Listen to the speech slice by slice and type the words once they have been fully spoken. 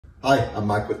Hi, I'm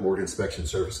Mike with Morgan Inspection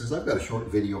Services. I've got a short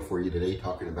video for you today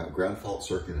talking about ground fault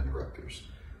circuit interrupters.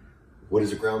 What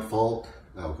is a ground fault?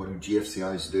 What do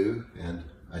GFCIs do? And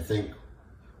I think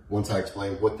once I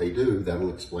explain what they do,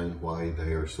 that'll explain why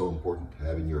they are so important to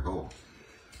have in your home.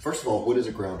 First of all, what is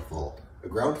a ground fault? A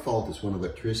ground fault is when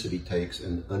electricity takes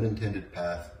an unintended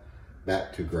path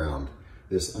back to ground.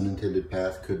 This unintended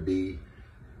path could be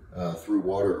through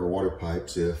water or water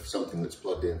pipes if something that's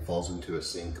plugged in falls into a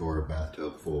sink or a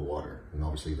bathtub full of water. And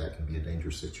obviously that can be a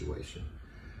dangerous situation.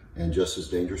 And just as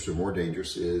dangerous or more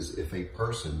dangerous is if a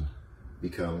person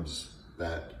becomes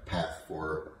that path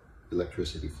for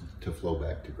electricity to flow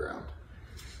back to ground.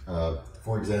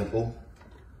 For example,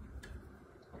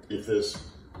 if this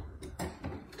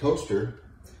toaster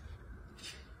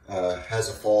has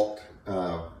a fault,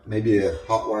 maybe a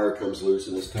hot wire comes loose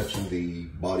and is touching the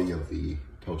body of the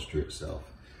toaster itself.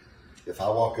 If I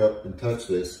walk up and touch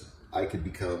this, I could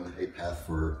become a path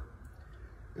for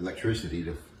electricity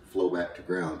to flow back to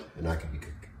ground, and I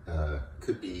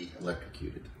could be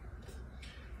electrocuted.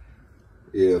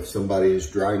 If somebody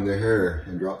is drying their hair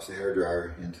and drops the hair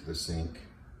dryer into the sink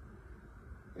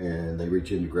and they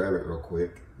reach in to grab it real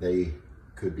quick, they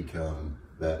could become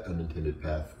that unintended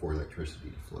path for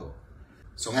electricity to flow.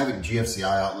 So having GFCI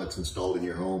outlets installed in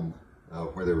your home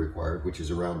where they're required, which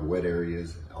is around wet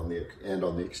areas on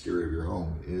the exterior of your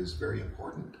home, is very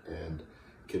important and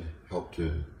can help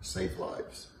to save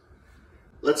lives.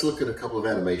 Let's look at a couple of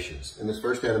animations. In this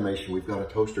first animation, we've got a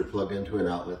toaster plugged into an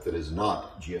outlet that is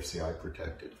not GFCI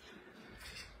protected.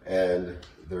 And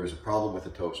there's a problem with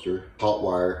the toaster. Hot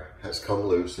wire has come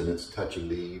loose and it's touching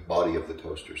the body of the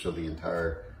toaster, so the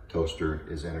entire toaster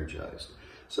is energized.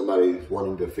 Somebody's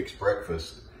wanting to fix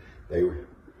breakfast, they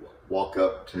walk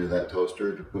up to that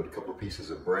toaster to put a couple pieces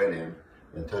of bread in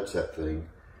and touch that thing.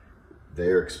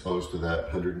 They're exposed to that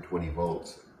 120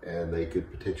 volts and they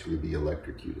could potentially be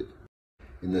electrocuted.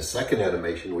 In the second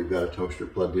animation, we've got a toaster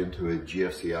plugged into a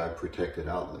GFCI protected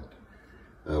outlet.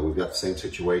 We've got the same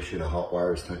situation. A hot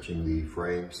wire is touching the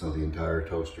frame, so the entire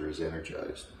toaster is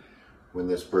energized. When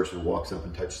this person walks up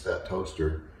and touches that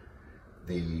toaster,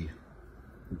 the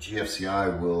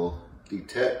GFCI will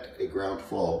detect a ground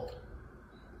fault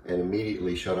and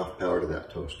immediately shut off power to that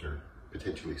toaster,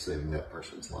 potentially saving that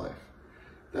person's life.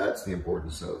 That's the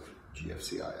importance of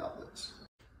GFCI outlets.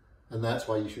 And that's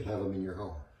why you should have them in your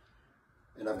home.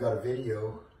 And I've got a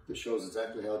video that shows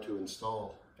exactly how to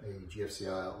install a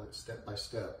GFCI outlet step by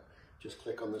step. Just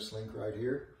click on this link right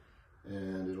here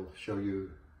and it'll show you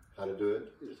how to do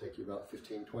it. It'll take you about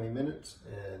 15-20 minutes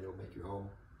and it'll make your home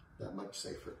that much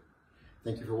safer.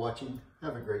 Thank you for watching.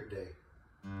 Have a great day.